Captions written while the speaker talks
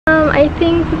I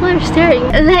think people are staring.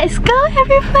 Let's go,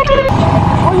 everybody!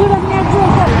 Oh, you dah niaga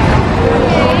ke?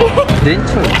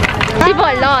 Denture. She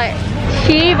bought a lot.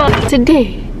 She bought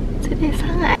today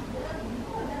sangat.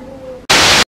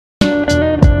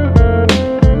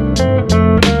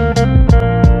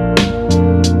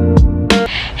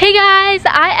 Hey guys,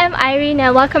 I am Irene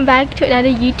and welcome back to another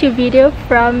YouTube video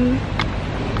from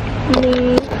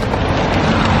me.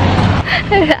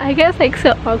 I guess like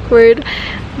so awkward,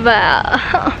 but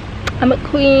I'm a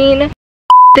queen.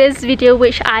 This video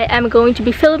which I am going to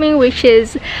be filming, which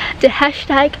is the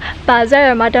hashtag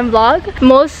Bazaar Ramadan vlog,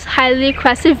 most highly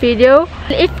requested video.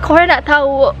 If korang nak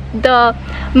tahu the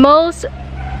most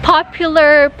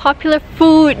popular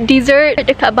food dessert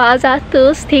dekat bazaar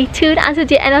tu, stay tuned until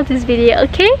the end of this video,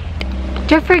 okay?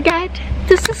 Don't forget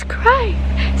to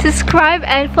subscribe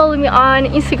and follow me on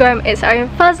Instagram. It's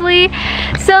Irene Fazli.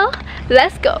 So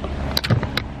let's go.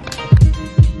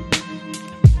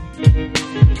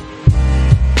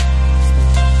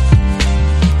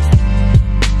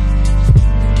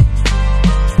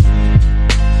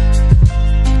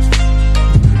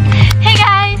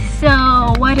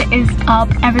 What is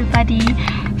up, everybody?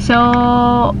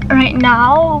 So right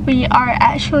now we are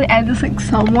actually at this like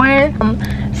somewhere.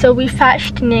 So we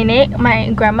fetched Nenek,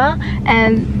 my grandma,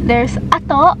 and there's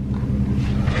Ato.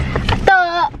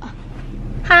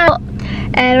 Hi.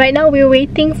 And right now we're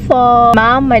waiting for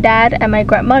mom, my dad, and my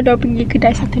grandma. Don't pergi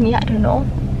kedai satu ni, I don't know.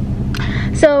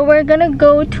 So we're gonna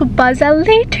go to Bazaar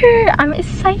later. I'm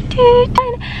excited.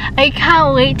 I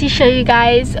can't wait to show you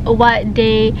guys what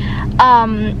they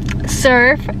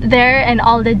serve there and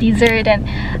all the dessert and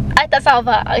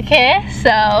salva. Okay,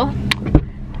 so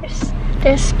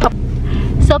there's Papa.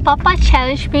 So Papa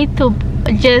challenged me to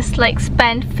just like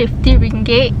spend 50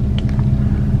 ringgit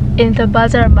in the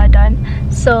Bazaar Ramadan.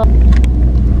 So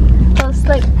it's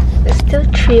like it's still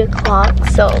 3 o'clock.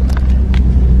 So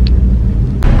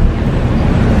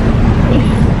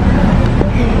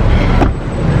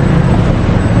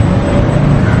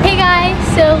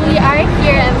so we are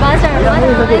here at Bazaar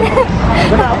Ramadan.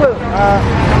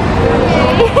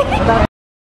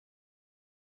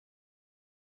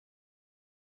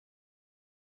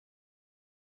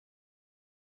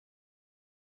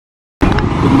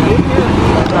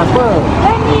 Apa?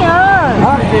 Ni ah.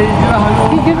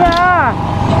 Digerak.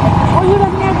 Oh, you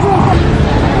dah niaga ke?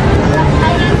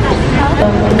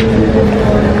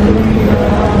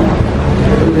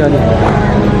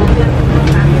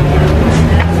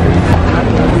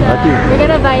 We're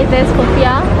gonna buy this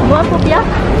popiah. Buat popiah?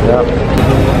 Yap.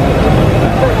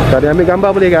 Tadi ambil gambar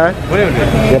boleh kan? Boleh.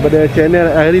 Daripada channel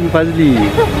Irene Fazli.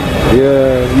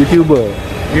 Dia YouTuber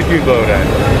kan.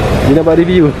 Dia nak buat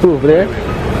review boleh?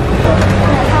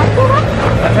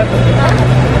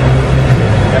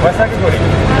 Yang basah ke goreng?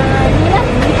 Ni lah,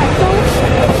 ni satu.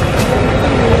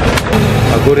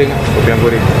 Goreng, popiah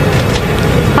goreng.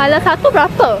 Kalau satu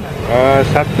berapa?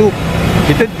 Satu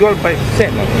kita jual by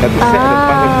set lah. Satu set ada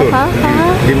 4 betul.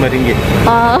 RM5.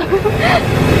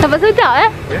 Dapat sedap eh?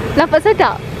 Dapat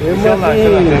sedap.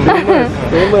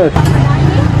 Famous.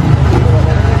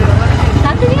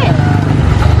 Satu ringgit.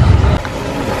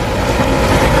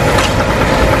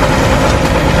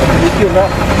 YouTube lah.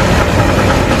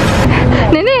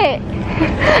 Nenek.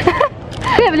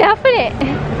 Nenek beli apa ni?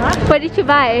 What did you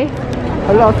buy?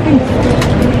 A lot of things.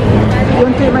 You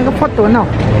want to take a photo now?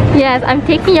 Yes, I'm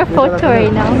taking your photo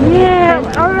right now. Yeah,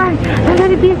 alright. I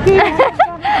gotta be here.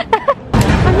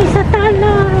 Anissa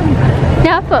tolong. Ni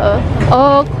apa?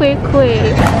 Oh,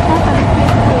 kuih-kuih.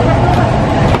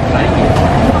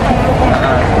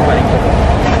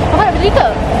 Apa nak beli ke?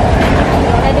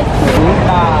 Ada kuih.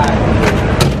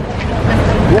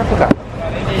 Ni apa kak?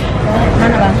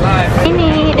 Mana bang?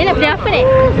 Ini. Dia nak beli apa ni?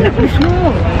 Dia nak beli semua.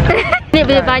 Dia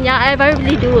beli banyak. I baru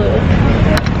beli 2.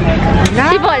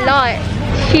 She bought a lot.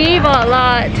 She bought a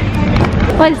lot.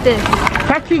 What is this?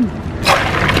 Cacing.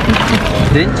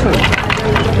 Denture.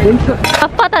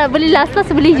 Apa tak nak beli last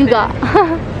beli juga.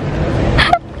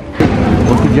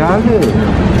 Aku jaga.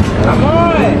 Jaga.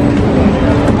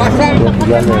 Oh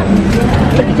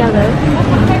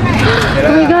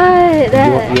my god.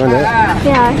 You want that?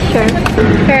 Yeah, sure.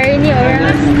 Hari ni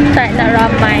orang start nak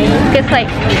ramai. It's like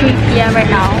 3 PM right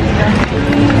now.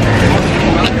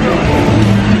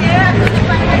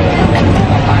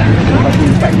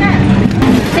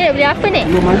 Hey, beli apa ni?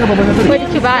 What did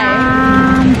you buy?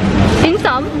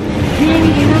 Dimsum?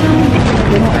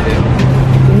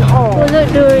 Pulut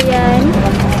durian.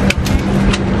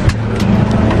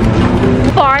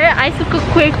 I suka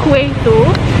kuih-kuih tu.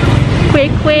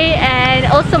 Kuih-kuih and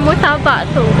also murtabak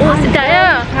tu. Oh, sedap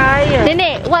ya.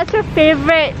 Nenek, what's your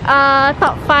favorite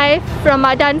top 5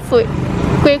 Ramadan food?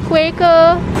 Kuih-kuih ke?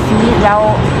 Ini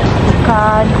lauk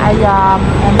ikan, ayam,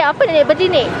 and Apa nenek beli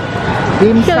ni?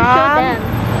 dim Show sum, them.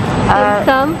 Dim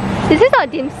sum. This is not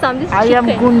dim sum, this is ayam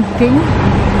chicken. gunting,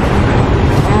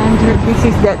 and this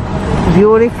is that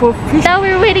beautiful fish. Now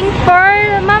we're waiting for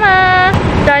Mama.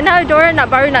 Right now door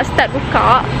baru nak start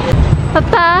buka.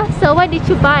 Papa, so what did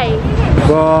you buy?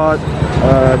 Bought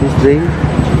this drink.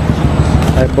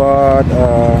 I bought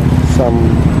some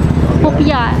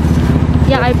Popiah.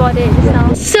 Yeah, I bought it just now.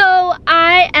 So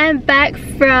I am back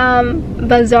from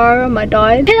Bazaar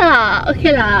Ramadan.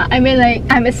 Okay lah. I mean, like,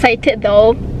 I'm excited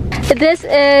though. This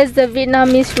is the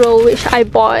Vietnamese roll which I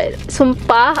bought.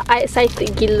 Sumpah, I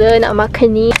excited gila nak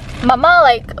makan ni. Mama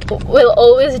like will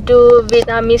always do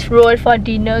Vietnamese roll for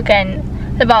dinner kan.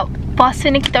 Sebab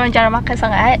puasa ni kita orang jarang makan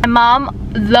sangat. My mom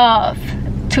love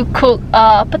to cook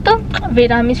apa tu?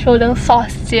 Vietnamese roll dengan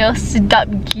sauce dia sedap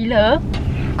gila.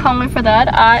 Can't wait for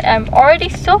that. I am already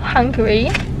so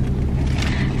hungry.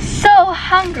 So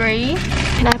hungry.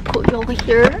 Can I put you over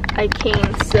here? I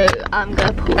can't, so I'm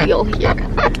gonna put you over here.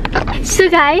 So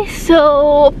guys,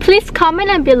 so please comment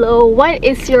down below what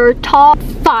is your top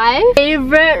 5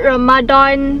 favorite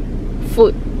Ramadan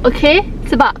food. Okay?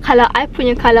 Sebab kalau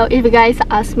if you guys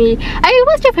ask me,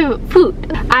 what's your favorite food?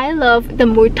 I love the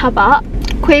murtabak.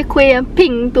 Kuih-kuih yang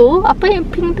pink tu. Apa yang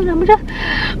pink tu nama dia?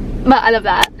 But I love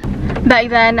that.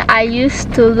 Back then, I used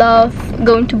to love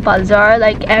going to Bazaar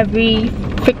like every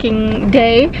freaking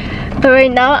day. But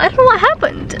right now, I don't know what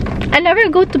happened. I never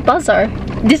go to Bazaar.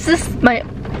 This is my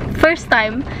first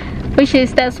time.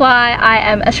 That's why I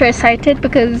am extra excited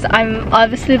because I'm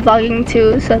obviously vlogging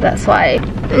too. So that's why.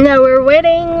 Now we're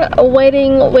waiting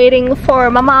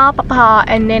for Mama, Papa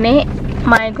and Nene,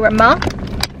 my grandma.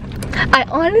 I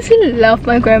honestly love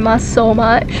my grandma so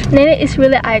much. Nene is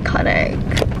really iconic.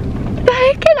 But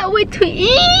I cannot wait to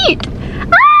eat.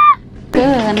 Ah!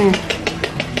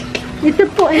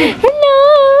 Hello.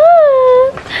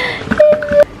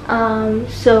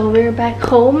 So we're back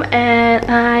home and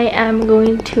I am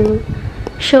going to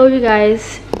show you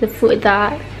guys the food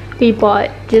that we bought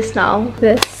just now.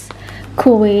 This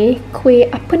kuih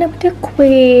apa nama dia?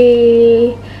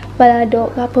 Kuih balado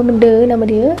ke apa benda nama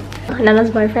dia.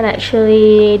 Nana's boyfriend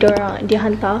actually dia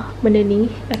hantar benda ni,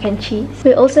 mac and cheese.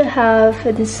 We also have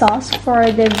the sauce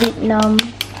for the Vietnam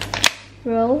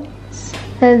rolls,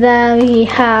 and then we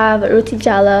have roti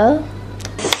jala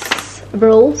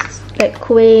rolls like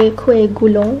kuih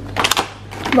gulung.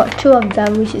 Bought 2 of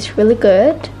them, which is really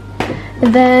good. And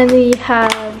then we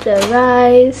have the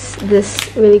rice, this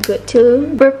really good too.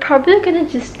 We're probably gonna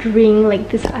just drink like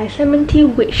this ice lemon tea,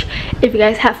 which if you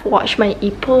guys have watched my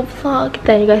Ipoh vlog,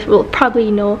 then you guys will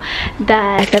probably know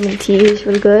that lemon tea is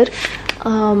really good.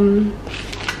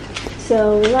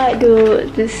 So we might do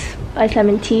this ice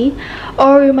lemon tea,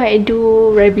 or we might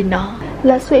do Ribena.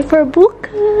 Let's wait for buka.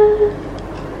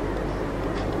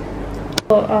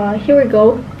 So here we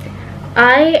go.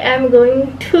 I am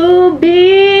going to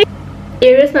be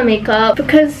erase my makeup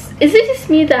because is it just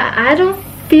me that I don't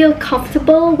feel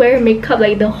comfortable wearing makeup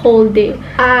like the whole day.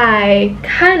 I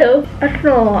don't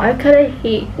know, I kind of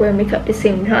hate wearing makeup at the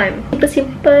same time.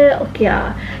 Simple okay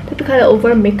lah, tapi kalau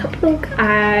over makeup look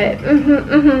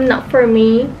not for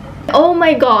me. Oh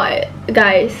my god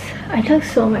guys, I talk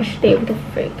so much today, what the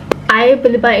frick. I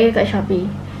beli balik kat Shopee.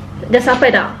 Dah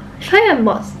sampai dah. Should I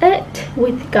unbox it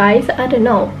with guys? I don't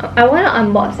know. I want to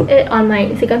unbox it on my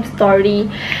Instagram story.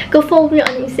 Go follow me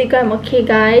on Instagram, okay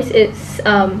guys? It's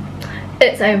I'm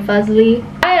Fazli.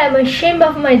 I am ashamed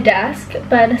of my desk,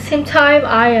 but at the same time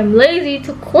I am lazy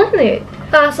to clean it.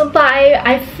 Sumpah,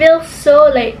 I feel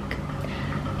so like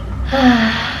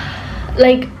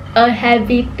like a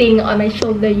heavy thing on my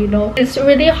shoulder, you know. It's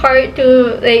really hard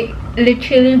to like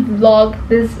literally vlog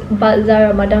this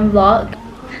Bazaar Ramadan vlog.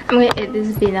 I'm gonna eat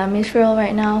this Vietnamese roll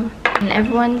right now and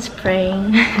everyone's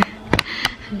praying.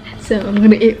 So I'm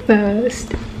gonna eat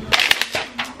first.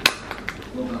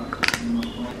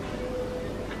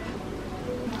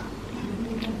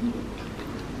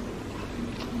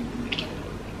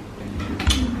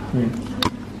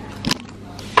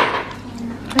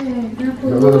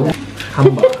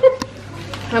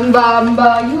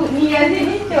 Hamba you ni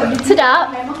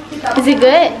sedap. Is it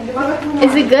good?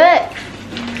 Is it good?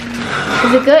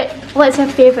 Is it good? What's your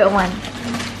favorite one?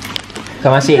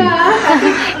 Kamasin.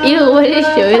 Ew, why did you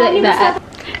show it like that?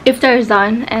 Iftar's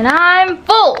done and I'm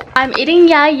full. I'm eating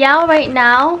yao right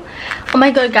now. Oh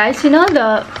my god guys, you know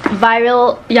the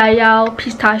viral yao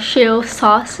pistachio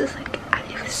sauce is like,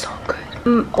 it was so good.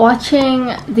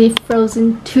 watching the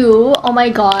Frozen 2. Oh my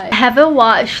god, I haven't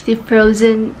watched the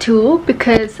Frozen 2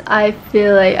 because I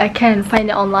feel like I can't find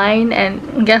it online,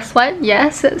 and guess what?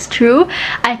 Yes, that's true.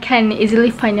 I can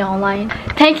easily find it online.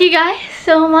 Thank you guys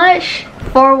so much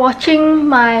for watching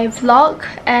my vlog,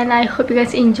 and I hope you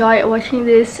guys enjoyed watching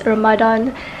this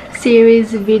Ramadan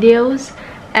series videos.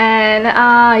 And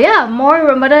yeah, more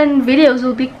Ramadan videos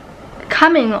will be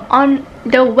coming on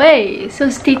the way, so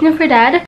stay tuned for that.